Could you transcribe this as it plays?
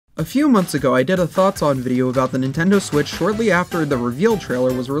A few months ago, I did a thoughts on video about the Nintendo Switch shortly after the reveal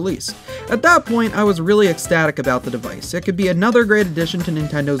trailer was released. At that point, I was really ecstatic about the device. It could be another great addition to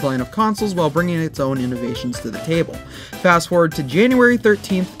Nintendo's line of consoles while bringing its own innovations to the table. Fast forward to January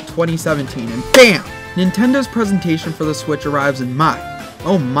 13th, 2017, and BAM! Nintendo's presentation for the Switch arrives in my.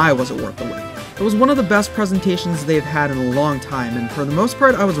 Oh my, was it worth the wait. It was one of the best presentations they've had in a long time, and for the most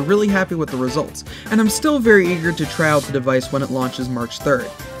part I was really happy with the results, and I'm still very eager to try out the device when it launches March 3rd.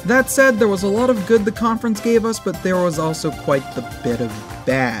 That said, there was a lot of good the conference gave us, but there was also quite the bit of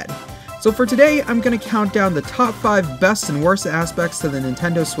bad. So for today, I'm going to count down the top 5 best and worst aspects to the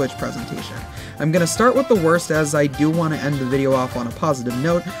Nintendo Switch presentation. I'm going to start with the worst as I do want to end the video off on a positive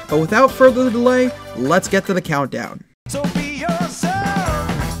note, but without further delay, let's get to the countdown. So be yourself.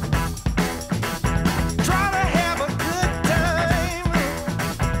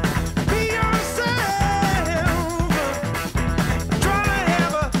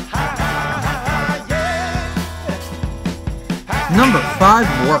 Number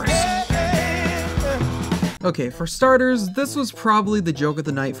 5 worst. Okay, for starters, this was probably the joke of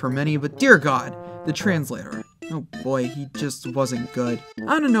the night for many, but dear God, the translator. Oh boy, he just wasn't good.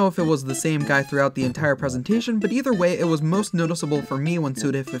 I don't know if it was the same guy throughout the entire presentation, but either way, it was most noticeable for me when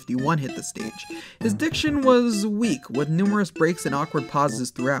Suda51 hit the stage. His diction was weak, with numerous breaks and awkward pauses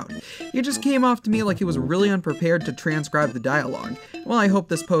throughout. He just came off to me like he was really unprepared to transcribe the dialogue. Well, I hope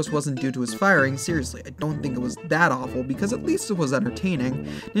this post wasn't due to his firing. Seriously, I don't think it was that awful, because at least it was entertaining.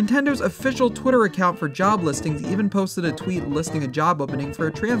 Nintendo's official Twitter account for job listings even posted a tweet listing a job opening for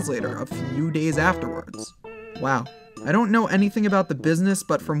a translator a few days afterwards. Wow. I don't know anything about the business,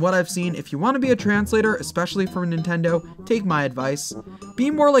 but from what I've seen, if you want to be a translator, especially for Nintendo, take my advice. Be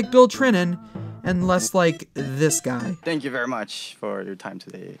more like Bill Trinan, and less like this guy. Thank you very much for your time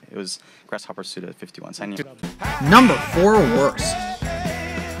today. It was Grasshopper Suda51 signing you. Number 4 worst.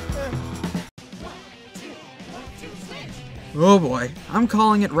 Oh boy, I'm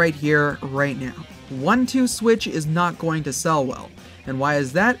calling it right here, right now. 1-2 Switch is not going to sell well. And why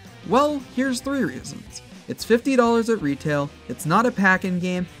is that? Well, here's 3 reasons. It's $50 at retail, it's not a pack-in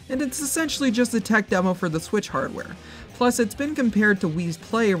game, and it's essentially just a tech demo for the Switch hardware. Plus, it's been compared to Wii's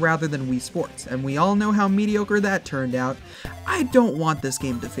Play rather than Wii Sports, and we all know how mediocre that turned out. I don't want this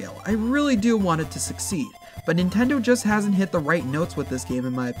game to fail, I really do want it to succeed, but Nintendo just hasn't hit the right notes with this game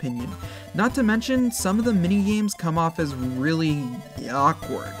in my opinion. Not to mention, some of the mini-games come off as really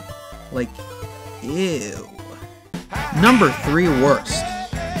awkward. Like, ew. Number 3 worst.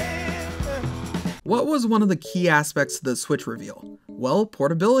 What was one of the key aspects to the Switch reveal? Well,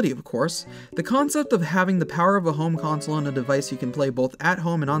 portability, of course. The concept of having the power of a home console and a device you can play both at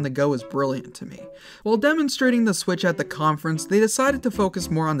home and on the go is brilliant to me. While demonstrating the Switch at the conference, they decided to focus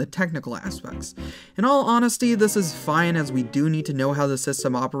more on the technical aspects. In all honesty, this is fine as we do need to know how the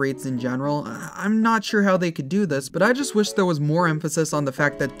system operates in general. I'm not sure how they could do this, but I just wish there was more emphasis on the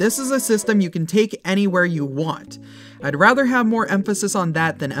fact that this is a system you can take anywhere you want. I'd rather have more emphasis on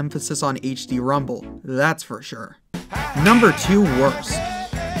that than emphasis on HD Rumble, that's for sure. Number 2 worst.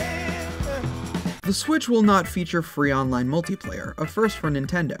 The Switch will not feature free online multiplayer, a first for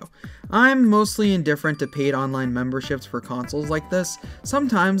Nintendo. I'm mostly indifferent to paid online memberships for consoles like this.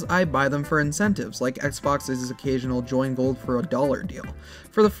 Sometimes I buy them for incentives, like Xbox's occasional Join Gold for $1 deal.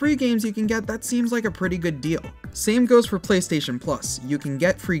 For the free games you can get, that seems like a pretty good deal. Same goes for PlayStation Plus. You can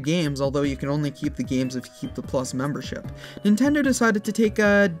get free games, although you can only keep the games if you keep the Plus membership. Nintendo decided to take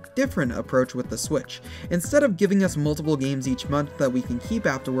a different approach with the Switch. Instead of giving us multiple games each month that we can keep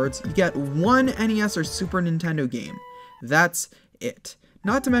afterwards, you get one NES or Super Nintendo game. That's it.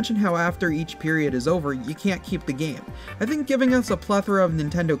 Not to mention how after each period is over, you can't keep the game. I think giving us a plethora of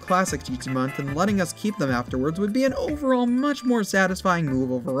Nintendo classics each month and letting us keep them afterwards would be an overall much more satisfying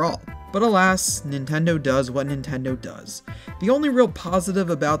move overall. But alas, Nintendo does what Nintendo does. The only real positive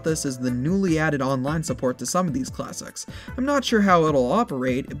about this is the newly added online support to some of these classics. I'm not sure how it'll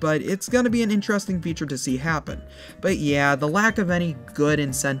operate, but it's gonna be an interesting feature to see happen. But yeah, the lack of any good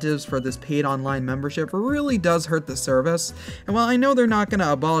incentives for this paid online membership really does hurt the service, and while I know they're not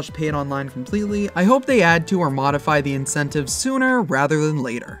gonna abolish paid online completely, I hope they add to or modify the incentives sooner rather than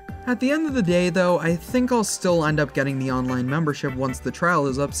later. At the end of the day though, I think I'll still end up getting the online membership once the trial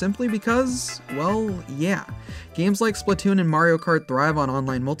is up simply because, well, yeah. Games like Splatoon and Mario Kart thrive on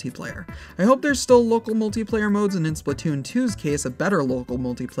online multiplayer. I hope there's still local multiplayer modes and in Splatoon 2's case a better local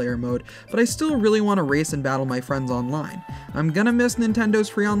multiplayer mode, but I still really want to race and battle my friends online. I'm gonna miss Nintendo's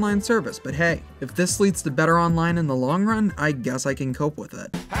free online service, but hey, if this leads to better online in the long run, I guess I can cope with it.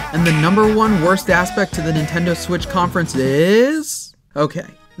 And the number 1 worst aspect to the Nintendo Switch conference is... Okay,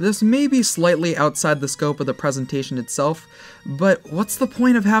 This may be slightly outside the scope of the presentation itself, but what's the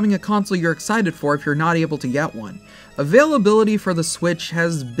point of having a console you're excited for if you're not able to get one? Availability for the Switch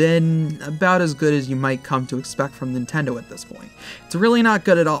has been about as good as you might come to expect from Nintendo at this point. It's really not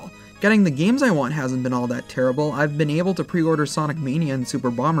good at all. Getting the games I want hasn't been all that terrible. I've been able to pre-order Sonic Mania and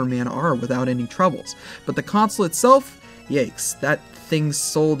Super Bomberman R without any troubles, but the console itself? Yikes, that thing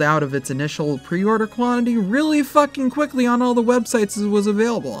sold out of its initial pre-order quantity really fucking quickly on all the websites it was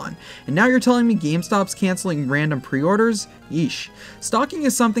available on. And now you're telling me GameStop's canceling random pre-orders? Yeesh. Stocking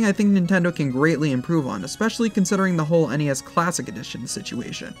is something I think Nintendo can greatly improve on, especially considering the whole NES Classic Edition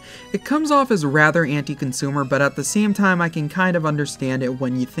situation. It comes off as rather anti-consumer, but at the same time I can kind of understand it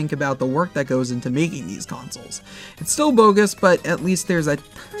when you think about the work that goes into making these consoles. It's still bogus, but at least there's a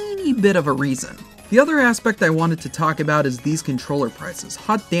tiny bit of a reason. The other aspect I wanted to talk about is these controller prices.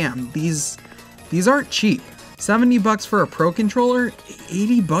 Hot damn, these aren't cheap. $70 for a Pro controller?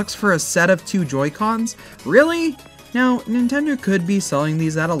 $80 for a set of 2 Joy-Cons? Really? Now, Nintendo could be selling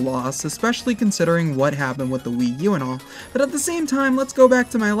these at a loss, especially considering what happened with the Wii U and all, but at the same time, let's go back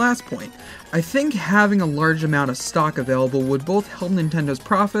to my last point. I think having a large amount of stock available would both help Nintendo's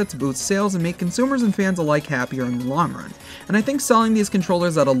profits, boost sales, and make consumers and fans alike happier in the long run. And I think selling these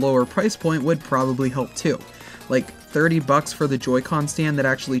controllers at a lower price point would probably help too. Like $30 for the Joy-Con stand that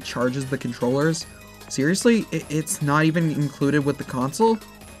actually charges the controllers? Seriously? It's not even included with the console?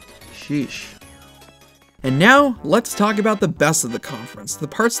 Sheesh. And now, let's talk about the best of the conference, the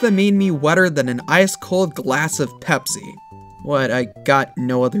parts that made me wetter than an ice-cold glass of Pepsi. What, I got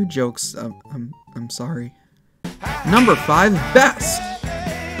no other jokes, I'm sorry. Number 5, best!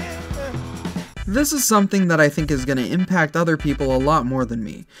 This is something that I think is going to impact other people a lot more than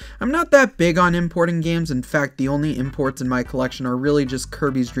me. I'm not that big on importing games. In fact, the only imports in my collection are really just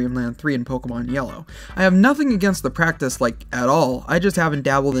Kirby's Dream Land 3 and Pokemon Yellow. I have nothing against the practice, like, at all, I just haven't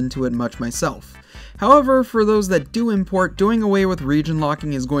dabbled into it much myself. However, for those that do import, doing away with region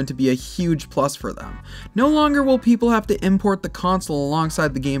locking is going to be a huge plus for them. No longer will people have to import the console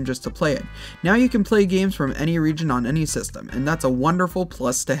alongside the game just to play it. Now you can play games from any region on any system, and that's a wonderful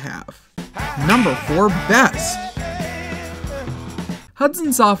plus to have. Number 4, best!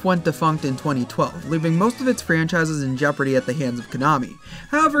 Hudson Soft went defunct in 2012, leaving most of its franchises in jeopardy at the hands of Konami.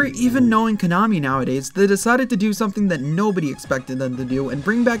 However, even knowing Konami nowadays, they decided to do something that nobody expected them to do and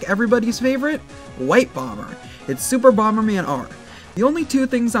bring back everybody's favorite, White Bomber. It's Super Bomberman R. The only 2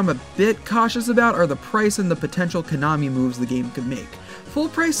 things I'm a bit cautious about are the price and the potential Konami moves the game could make. Full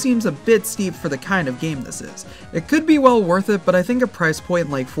price seems a bit steep for the kind of game this is. It could be well worth it, but I think a price point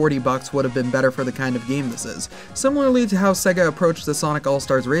like $40 would have been better for the kind of game this is, similarly to how Sega approached the Sonic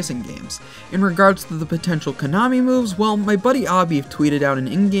All-Stars racing games. In regards to the potential Konami moves, well, my buddy Abi tweeted out an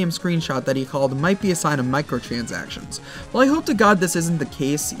in-game screenshot that he called might be a sign of microtransactions. While I hope to God this isn't the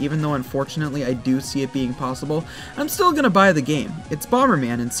case, even though unfortunately I do see it being possible, I'm still gonna buy the game. It's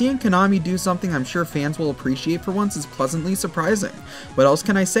Bomberman, and seeing Konami do something I'm sure fans will appreciate for once is pleasantly surprising. What else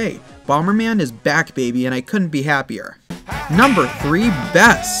can I say? Bomberman is back, baby, and I couldn't be happier. Number 3,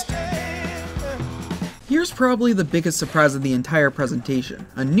 best! Here's probably the biggest surprise of the entire presentation.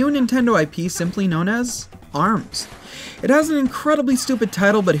 A new Nintendo IP simply known as ARMS. It has an incredibly stupid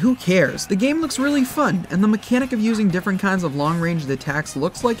title, but who cares? The game looks really fun, and the mechanic of using different kinds of long-range attacks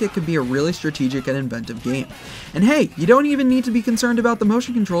looks like it could be a really strategic and inventive game. And hey, you don't even need to be concerned about the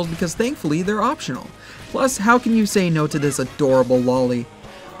motion controls because thankfully they're optional. Plus, how can you say no to this adorable lolly?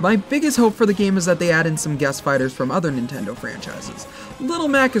 My biggest hope for the game is that they add in some guest fighters from other Nintendo franchises. Little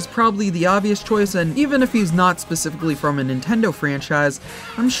Mac is probably the obvious choice, and even if he's not specifically from a Nintendo franchise,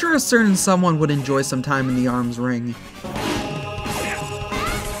 I'm sure a certain someone would enjoy some time in the ARMS ring.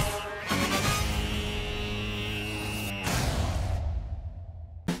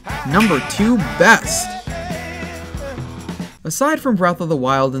 Number 2, best! Aside from Breath of the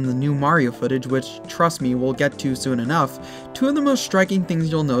Wild and the new Mario footage, which, trust me, we'll get to soon enough, 2 of the most striking things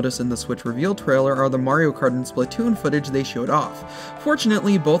you'll notice in the Switch reveal trailer are the Mario Kart and Splatoon footage they showed off.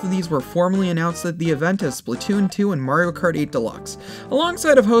 Fortunately, both of these were formally announced at the event as Splatoon 2 and Mario Kart 8 Deluxe,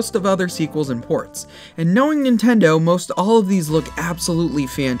 alongside a host of other sequels and ports. And knowing Nintendo, most all of these look absolutely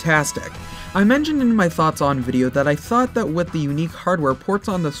fantastic. I mentioned in my thoughts on video that I thought that with the unique hardware, ports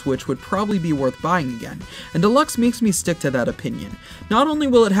on the Switch would probably be worth buying again, and Deluxe makes me stick to that opinion. Not only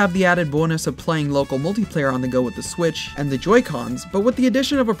will it have the added bonus of playing local multiplayer on the go with the Switch and the Joy-Cons, but with the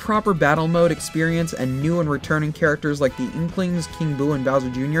addition of a proper battle mode experience and new and returning characters like the Inklings, King Boo, and Bowser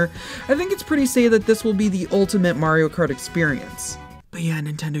Jr., I think it's pretty safe that this will be the ultimate Mario Kart experience. But yeah,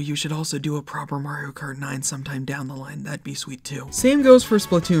 Nintendo, you should also do a proper Mario Kart 9 sometime down the line. That'd be sweet too. Same goes for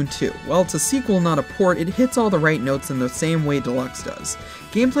Splatoon 2. While it's a sequel, not a port, it hits all the right notes in the same way Deluxe does.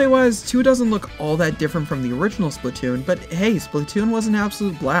 Gameplay-wise, 2 doesn't look all that different from the original Splatoon, but hey, Splatoon was an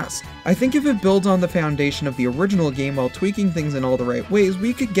absolute blast. I think if it builds on the foundation of the original game while tweaking things in all the right ways,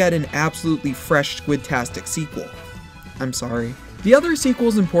 we could get an absolutely fresh Squidtastic sequel. I'm sorry. The other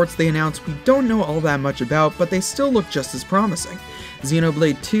sequels and ports they announced we don't know all that much about, but they still look just as promising.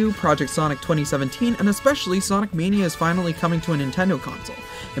 Xenoblade 2, Project Sonic 2017, and especially Sonic Mania is finally coming to a Nintendo console,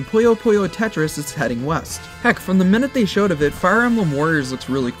 and Puyo Puyo Tetris is heading west. Heck, from the minute they showed of it, Fire Emblem Warriors looks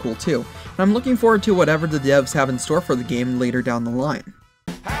really cool too, and I'm looking forward to whatever the devs have in store for the game later down the line.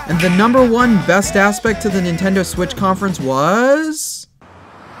 And the #1 best aspect to the Nintendo Switch conference was...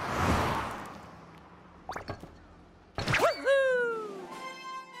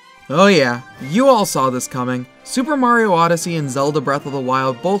 oh yeah, you all saw this coming. Super Mario Odyssey and Zelda Breath of the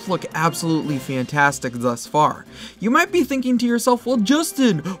Wild both look absolutely fantastic thus far. You might be thinking to yourself, well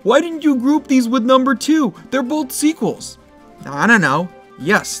Justin, why didn't you group these with #2? They're both sequels. I don't know.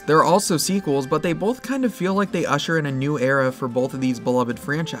 Yes, they're also sequels, but they both kind of feel like they usher in a new era for both of these beloved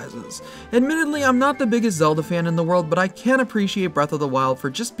franchises. Admittedly, I'm not the biggest Zelda fan in the world, but I can appreciate Breath of the Wild for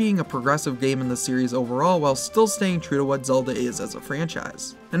just being a progressive game in the series overall while still staying true to what Zelda is as a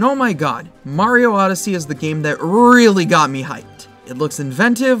franchise. And oh my god, Mario Odyssey is the game that really got me hyped. It looks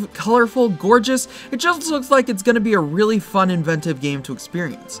inventive, colorful, gorgeous. It just looks like it's going to be a really fun, inventive game to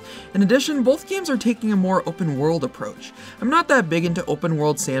experience. In addition, both games are taking a more open world approach. I'm not that big into open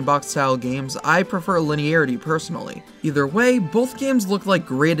world sandbox style games, I prefer linearity personally. Either way, both games look like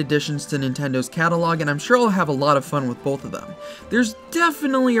great additions to Nintendo's catalog, and I'm sure I'll have a lot of fun with both of them. There's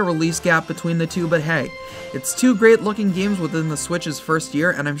definitely a release gap between the two, but hey, it's 2 great looking games within the Switch's first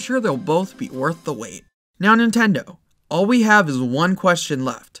year, and I'm sure they'll both be worth the wait. Now Nintendo, all we have is one question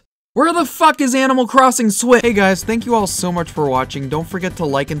left. Where the fuck is Animal Crossing Switch? Hey guys, thank you all so much for watching. Don't forget to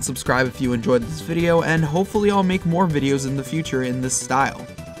like and subscribe if you enjoyed this video, and hopefully I'll make more videos in the future in this style.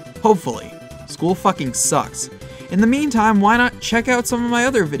 Hopefully. School fucking sucks. In the meantime, why not check out some of my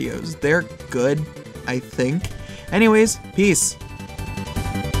other videos? They're good, I think. Anyways, peace.